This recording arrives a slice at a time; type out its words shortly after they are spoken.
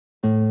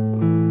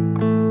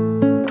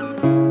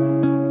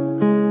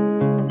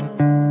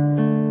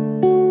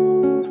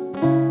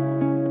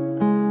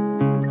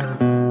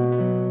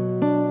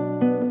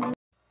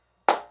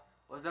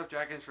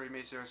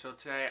Racer. So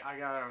today I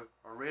got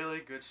a really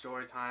good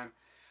story time.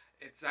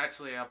 It's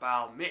actually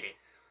about me.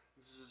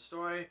 This is a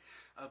story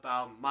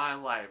about my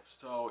life.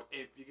 So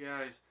if you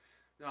guys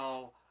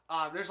know,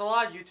 there's a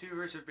lot of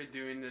YouTubers who've been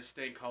doing this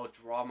thing called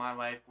Draw My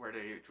Life, where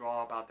they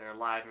draw about their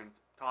life and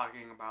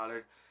talking about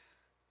it.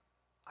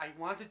 I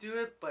want to do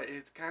it, but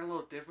it's kind of a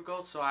little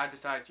difficult, so I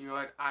decided, you know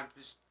what, I'm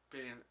just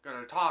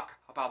gonna talk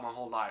about my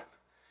whole life.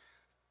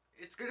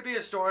 It's gonna be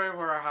a story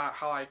where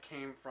how I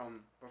came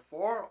from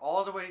before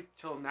all the way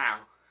till now,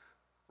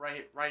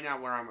 right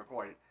now where I'm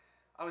recording.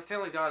 I was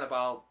telling Dad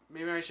about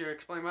maybe I should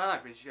explain my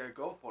life and she should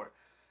go for it.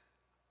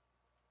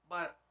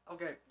 But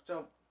okay,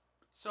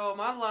 so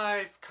my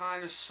life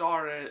kind of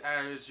started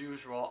as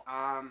usual.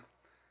 I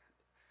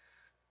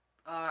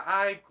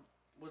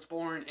was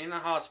born in a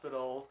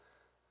hospital,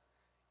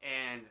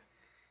 and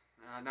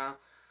now,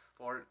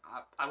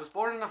 I was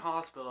born in a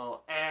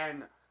hospital,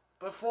 and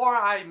before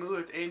I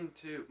moved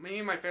into, me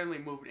and my family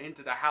moved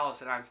into the house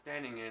that I'm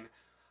standing in.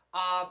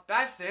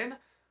 Back then,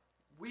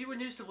 we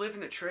would used to live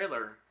in a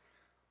trailer,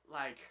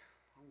 like,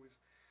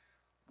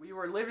 we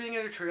were living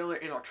in a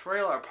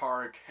trailer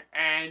park,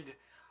 and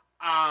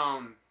I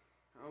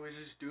was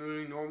just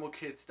doing normal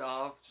kid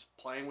stuff, just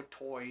playing with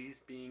toys,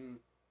 being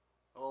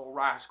a little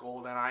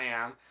rascal that I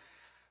am.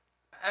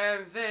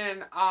 And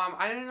then,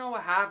 I didn't know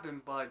what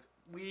happened, but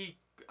we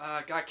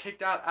got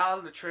kicked out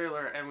of the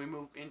trailer and we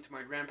moved into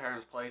my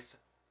grandparents' place,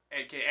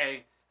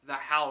 aka the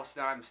house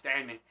that I'm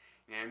standing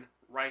in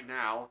right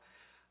now.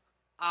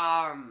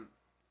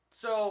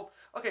 So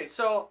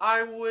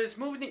I was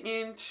moving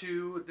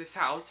into this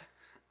house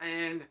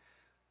and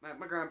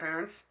my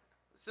grandparents.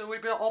 So we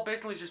all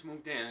basically just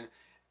moved in.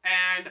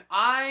 And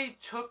I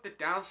took the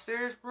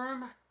downstairs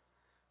room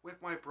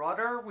with my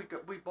brother.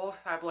 We both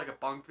have like a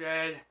bunk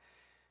bed.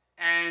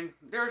 And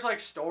there's like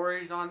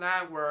stories on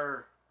that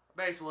where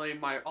basically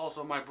my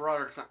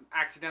brother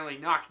accidentally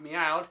knocked me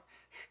out.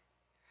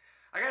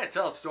 I gotta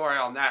tell a story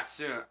on that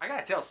soon. I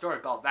gotta tell a story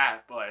about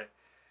that, but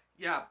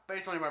yeah,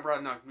 basically my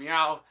brother knocked me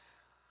out.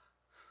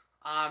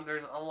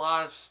 There's a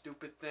lot of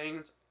stupid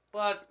things,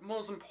 but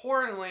most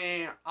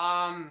importantly,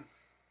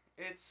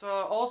 it's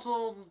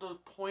also the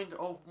point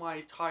of my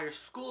entire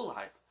school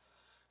life.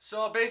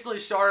 So it basically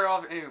started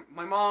off, and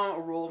my mom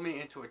enrolled me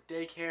into a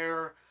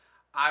daycare.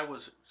 I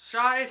was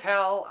shy as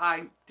hell.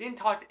 I didn't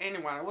talk to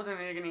anyone. I wasn't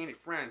getting any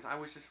friends. I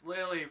was just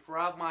literally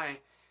throughout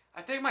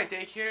I think my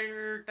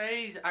daycare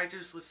days, I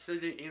just was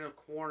sitting in a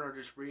corner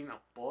just reading a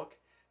book,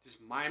 just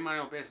mind my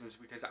own business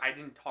because I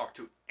didn't talk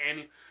to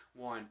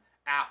anyone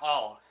at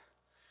all.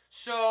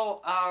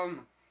 So,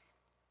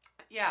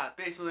 yeah,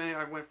 basically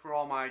I went through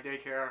all my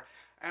daycare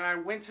and I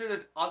went to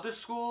this other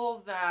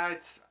school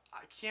that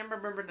I can't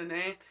remember the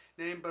name,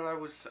 but I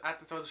was at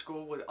this other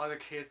school with other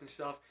kids and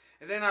stuff.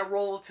 And then I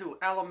rolled to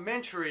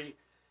elementary.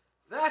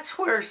 That's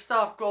where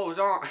stuff goes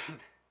on.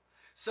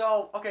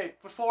 So, okay,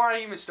 before I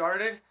even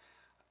started,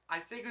 I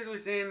think it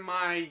was in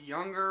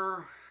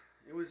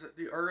it was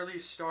the early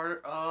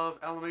start of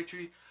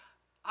elementary.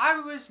 I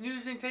was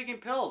using taking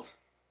pills.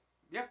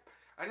 Yep,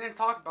 I didn't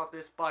talk about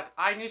this, but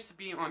I used to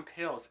be on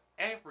pills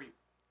every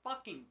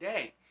fucking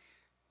day.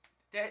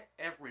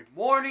 Every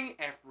morning,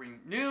 every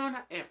noon,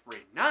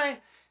 every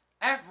night,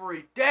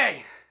 every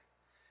day.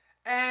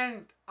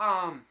 And,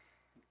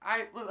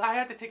 I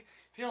had to take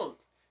pills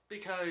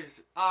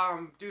because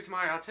due to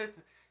my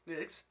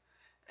autistics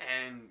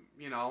and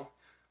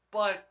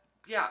but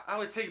yeah, I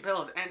was taking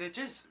pills and it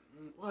just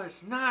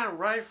was not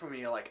right for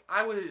me. Like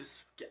I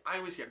was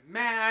getting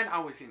mad, I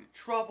was in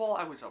trouble,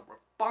 I was a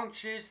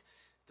rambunctious,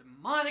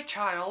 demonic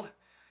child,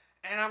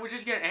 and I would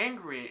just get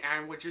angry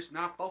and would just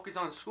not focus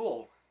on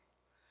school.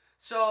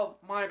 So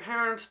my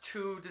parents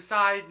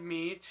decided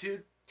to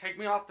take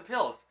me off the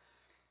pills,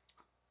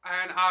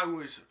 and I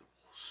was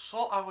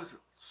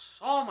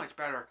so much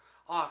better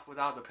off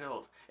without the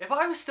pills. If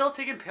I was still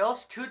taking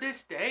pills to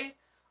this day,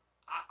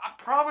 I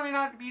probably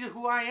not be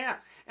who I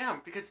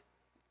am because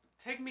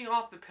taking me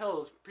off the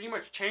pills pretty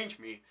much changed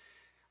me.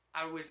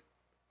 I was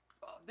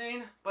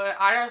but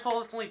I also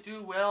ultimately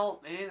do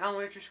well in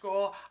elementary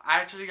school. I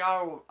actually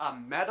got a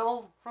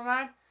medal from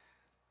that.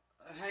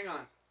 Hang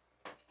on.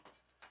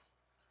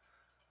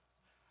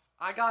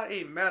 I got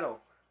a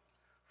medal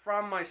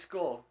from my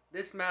school.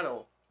 This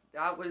medal,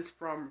 that was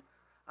from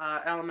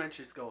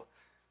elementary school.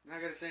 I'm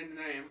not gonna say the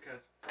name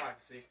because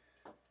privacy.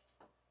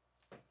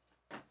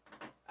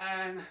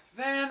 And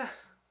then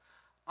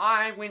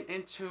I went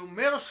into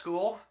middle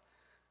school.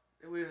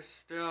 It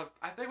was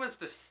I think it was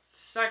the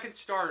second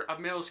start of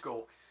middle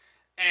school,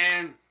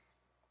 and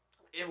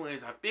it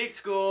was a big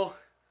school.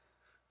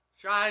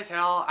 Shy as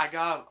hell. I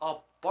got a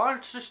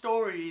bunch of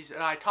stories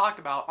that I talked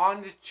about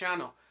on this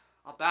channel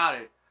about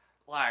it.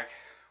 Like,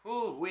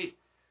 ooh,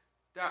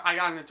 I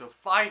got into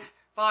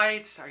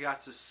fights. I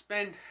got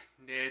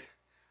suspended.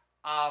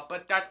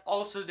 But that's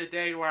also the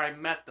day where I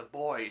met the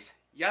boys.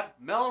 Yep,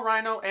 Mellow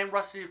Rhino and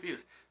Rusty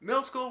Refuse.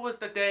 Middle school was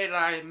the day that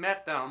I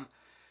met them,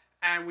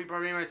 and we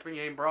pretty much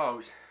became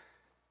bros.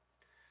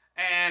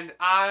 And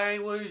I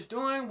was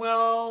doing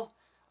well.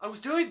 I was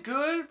doing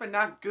good, but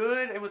not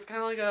good. It was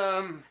kind of like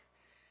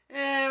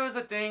it was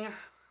a thing.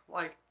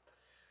 Like,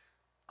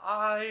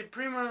 I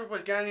pretty much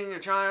was getting a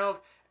child,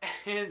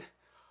 and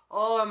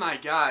oh my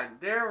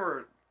god,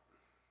 there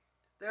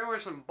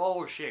was some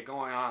bullshit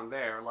going on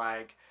there.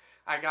 Like,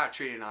 I got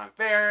treated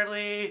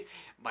unfairly.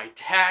 My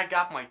dad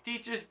got my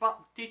teachers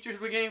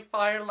were getting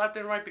fired left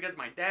and right because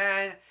my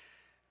dad.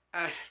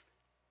 Uh,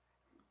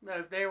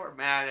 they were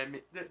mad at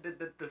me.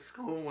 The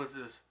school was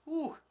just,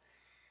 whew,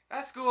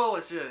 that school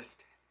was just,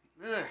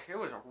 it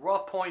was a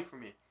rough point for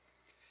me.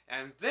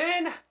 And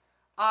then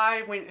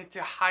I went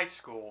into high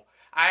school.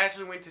 I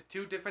actually went to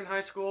two different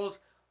high schools.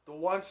 The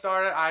one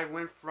started, I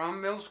went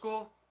from middle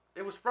school.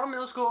 It was from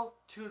middle school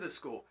to the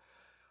school.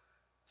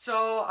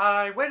 So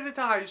I went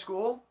into high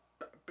school.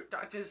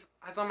 I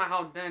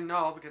somehow didn't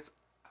know because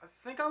I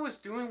think I was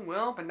doing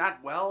well, but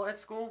not well at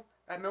school,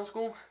 at middle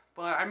school.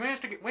 But I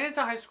managed to went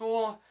into high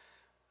school.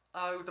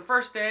 The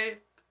first day,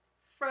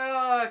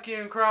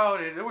 fucking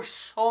crowded. There were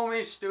so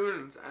many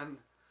students, and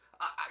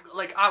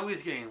I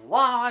was getting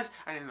lost.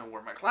 I didn't know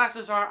where my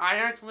classes are. I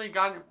actually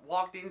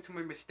walked into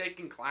my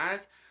mistaken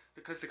class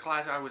because the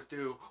class I was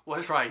due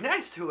was right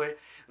next to it.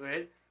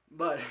 Right?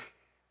 But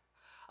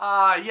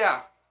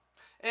yeah.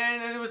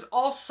 And it was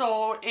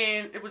also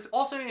in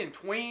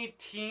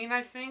 2018,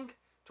 I think.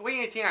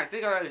 2018, I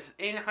think I was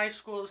in high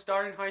school,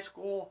 starting high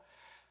school,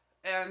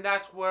 and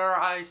that's where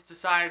I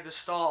decided to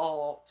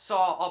saw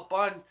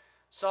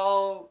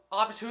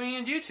opportunity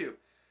in YouTube.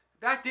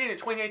 Back then in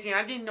 2018,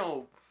 I didn't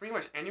know pretty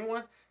much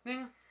anyone.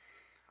 It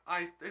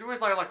was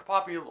like a lot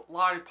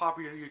of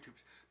popular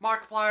YouTubers.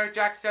 Markiplier,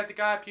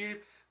 Jacksepticeye,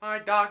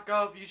 PewDiePie,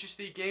 DocGov,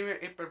 UGC Gamer,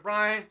 Ipper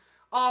Brian,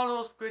 all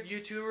those good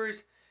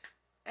YouTubers,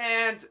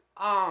 and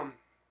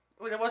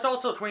it was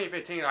also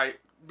 2015 I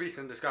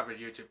recently discovered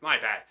YouTube. My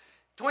bad.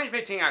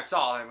 2015 I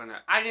saw it, but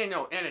I didn't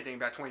know anything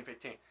about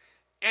 2015.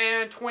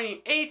 And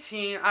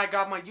 2018 I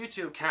got my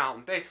YouTube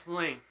account,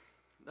 basically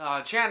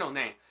channel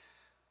name.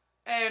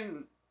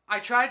 And I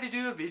tried to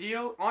do a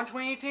video on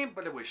 2018,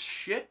 but it was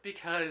shit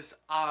because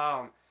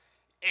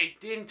it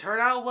didn't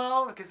turn out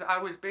well because I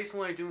was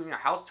basically doing a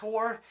house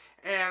tour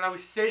and I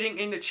was sitting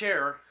in a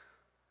chair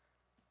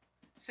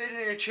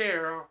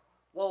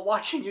while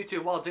watching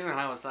YouTube while doing it.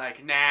 I was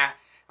like, nah,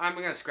 I'm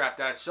gonna scrap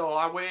that. So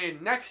I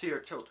waited next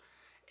year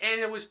and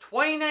it was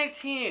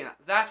 2019.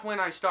 That's when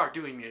I started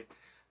doing it.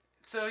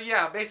 So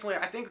yeah, basically,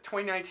 I think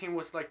 2019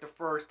 was like the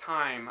first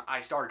time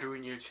I started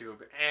doing YouTube,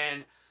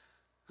 and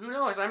who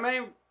knows? I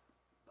may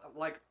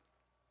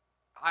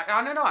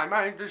I don't know. I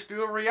might just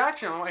do a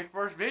reaction on my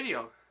first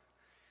video.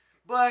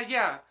 But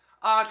yeah,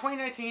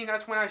 2019.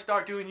 That's when I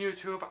started doing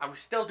YouTube. I was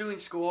still doing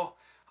school.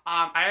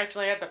 I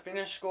actually had to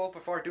finish school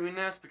before doing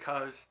this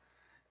because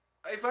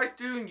if I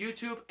do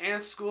YouTube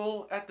and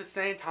school at the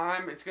same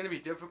time, it's gonna be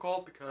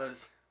difficult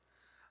because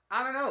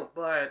I don't know.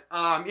 But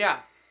yeah.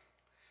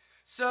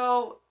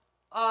 So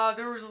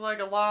there was like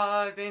a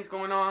lot of things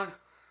going on.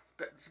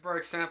 For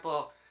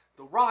example,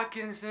 the Rock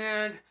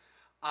incident,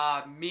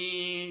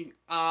 me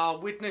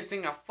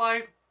witnessing a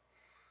fight,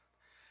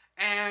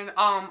 and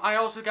I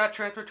also got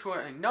transferred to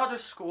another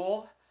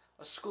school,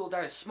 a school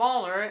that is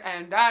smaller,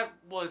 and that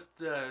was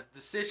the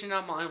decision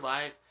of my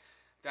life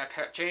that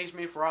changed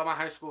me throughout my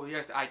high school.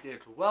 Yes, I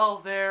did well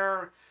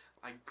there.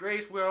 My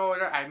grades were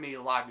order. I made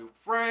a lot of new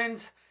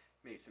friends,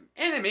 made some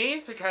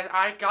enemies because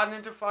I got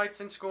into fights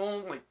in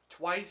school like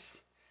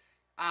twice.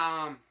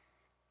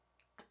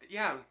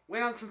 Yeah,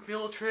 went on some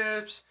field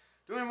trips,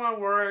 doing my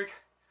work.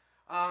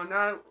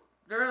 Now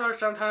there are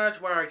some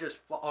times where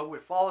I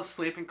would fall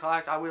asleep in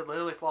class. I would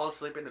literally fall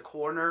asleep in the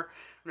corner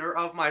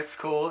of my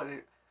school,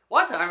 and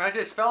one time I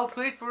just fell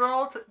asleep for the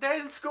whole day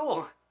in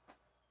school.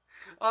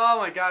 Oh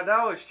my god,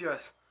 that was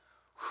just.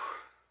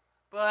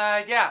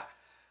 But yeah,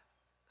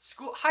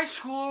 high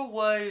school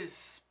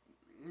was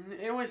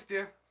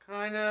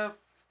kind of,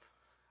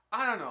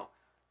 I don't know,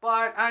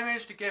 but I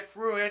managed to get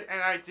through it,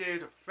 and I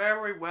did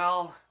very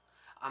well.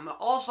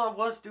 Also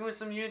was doing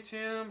some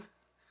YouTube,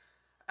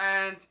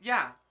 and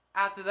yeah,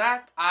 after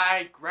that,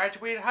 I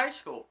graduated high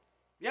school.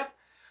 Yep.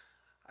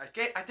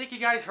 I think you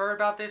guys heard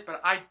about this, but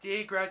I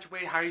did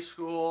graduate high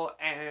school,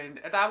 and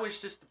that was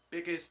just the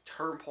biggest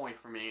turn point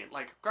for me.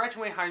 Like,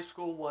 graduating high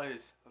school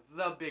was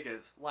the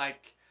biggest.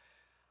 Like,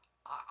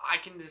 I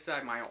can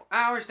decide my own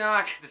hours now.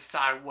 I can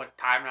decide what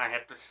time I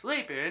have to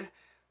sleep in.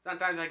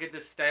 Sometimes I get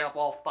to stay up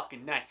all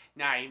fucking night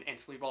and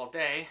sleep all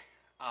day,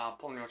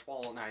 pulling those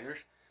all-nighters.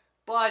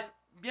 But,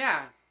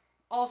 yeah.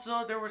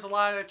 Also, there was a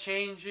lot of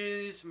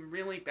changes, some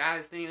really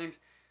bad things.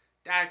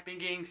 Dad been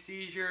getting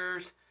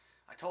seizures.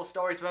 I told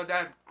stories about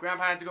that.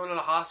 Grandpa had to go to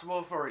the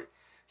hospital for it.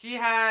 He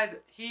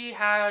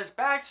has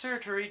back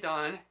surgery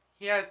done.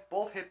 He has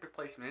both hip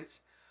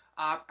replacements.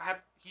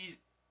 He's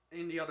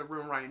in the other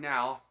room right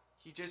now.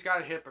 He just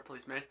got a hip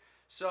replacement.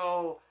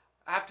 So,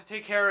 I have to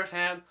take care of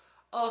him.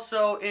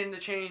 Also, in the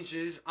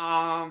changes,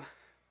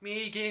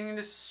 me getting in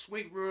this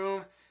sweet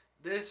room.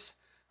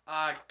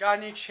 Got a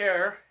new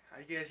chair.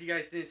 I guess you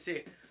guys didn't see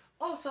it.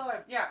 Also,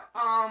 yeah,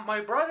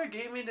 my brother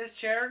gave me this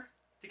chair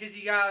because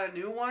he got a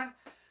new one.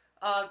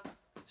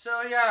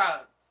 So yeah,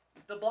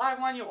 the black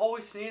one you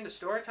always see in the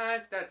story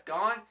times, that's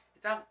gone.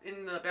 It's out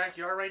in the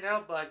backyard right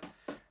now, but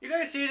you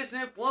guys see this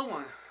new blue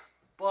one.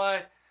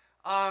 But,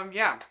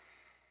 yeah.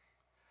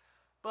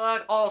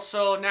 But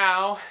also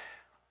now,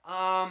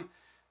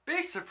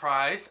 big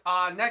surprise,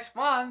 next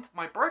month,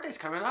 my birthday's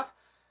coming up.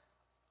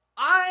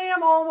 I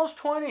am almost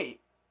 20.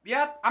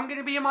 Yep, I'm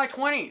gonna be in my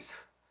 20s.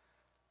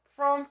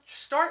 From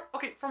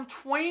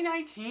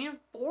 2019,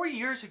 4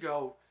 years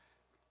ago,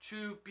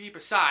 to be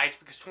precise,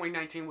 because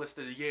 2019 was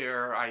the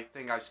year I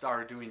think I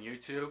started doing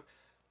YouTube,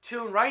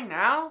 to right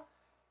now,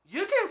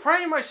 you can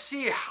pretty much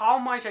see how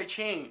much I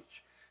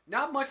changed.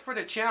 Not much for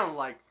the channel,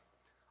 like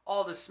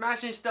all the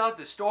smashing stuff,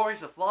 the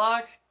stories, the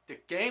vlogs, the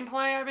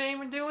gameplay I've been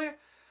even doing,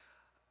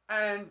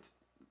 and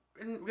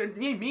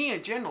me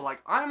in general.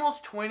 Like, I'm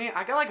almost 20,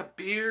 I got like a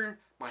beard,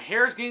 my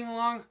hair's getting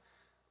long.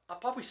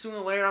 Probably sooner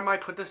or later I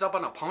might put this up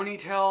on a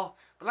ponytail,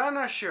 but I'm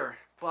not sure.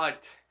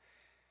 But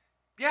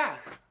yeah,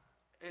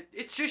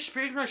 it just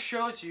pretty much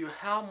shows you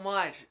how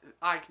much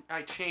I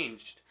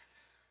changed.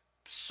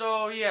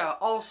 So yeah,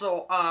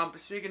 also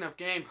speaking of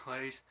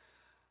gameplays,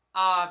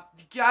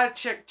 you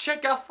gotta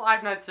check out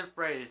Five Nights at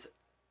Freddy's.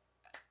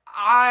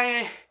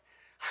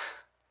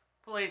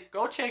 Please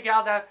go check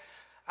out that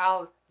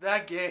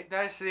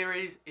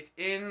series. It's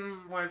in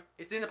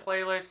the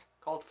playlist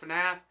called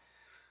FNAF.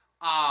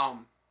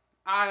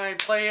 I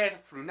play it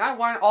from night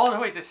 1 all the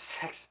way to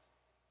 6.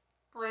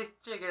 Please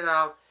check it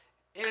out.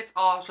 It's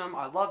awesome.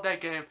 I love that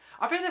game.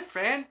 I've been a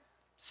fan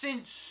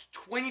since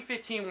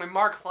 2015 when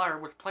Markiplier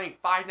was playing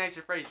Five Nights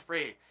at Freddy's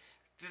free.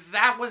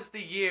 That was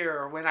the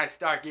year when I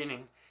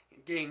started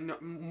getting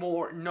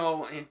more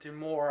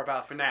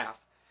about FNAF.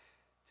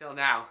 Till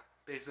now,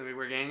 basically,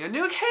 we're getting a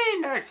new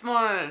game next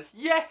month.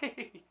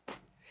 Yay!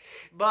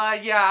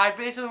 But yeah, I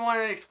basically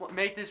want to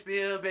make this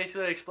video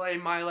basically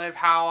explain my life,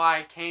 how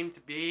I came to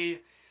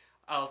be,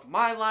 of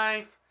my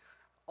life,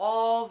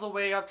 all the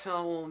way up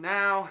till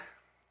now.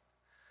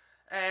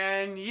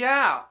 And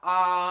yeah,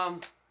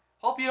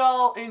 hope you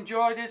all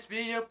enjoyed this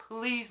video.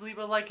 Please leave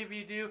a like if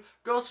you do.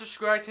 Go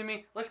subscribe to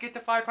me. Let's get to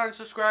 500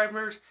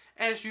 subscribers.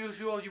 As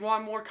usual, if you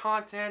want more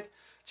content,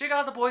 check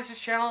out the boys'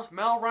 channels,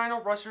 Mel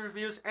Rhino, Rusty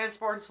Reviews, and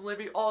Spartan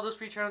Livy. All those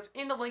 3 channels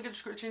in the link in the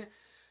description.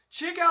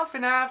 Check out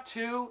FNAF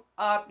 2.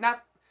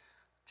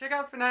 Check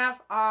out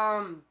FNAF.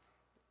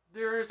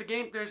 There's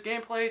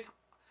gameplays.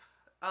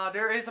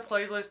 There is a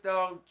playlist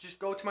though. Just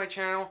go to my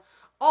channel.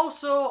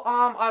 Also,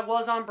 I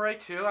was on break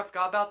too. I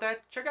forgot about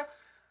that. Check out.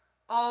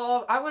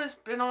 I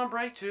been on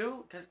break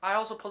too because I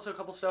also posted a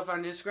couple stuff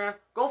on Instagram.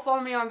 Go follow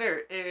me on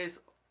there.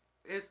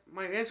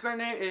 My Instagram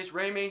name is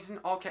Ray Mason,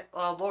 all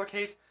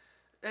lowercase.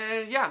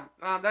 And yeah,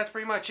 that's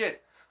pretty much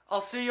it.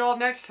 I'll see you all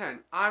next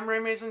time. I'm Ray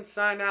Mason.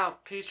 Sign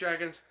out. Peace,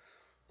 dragons.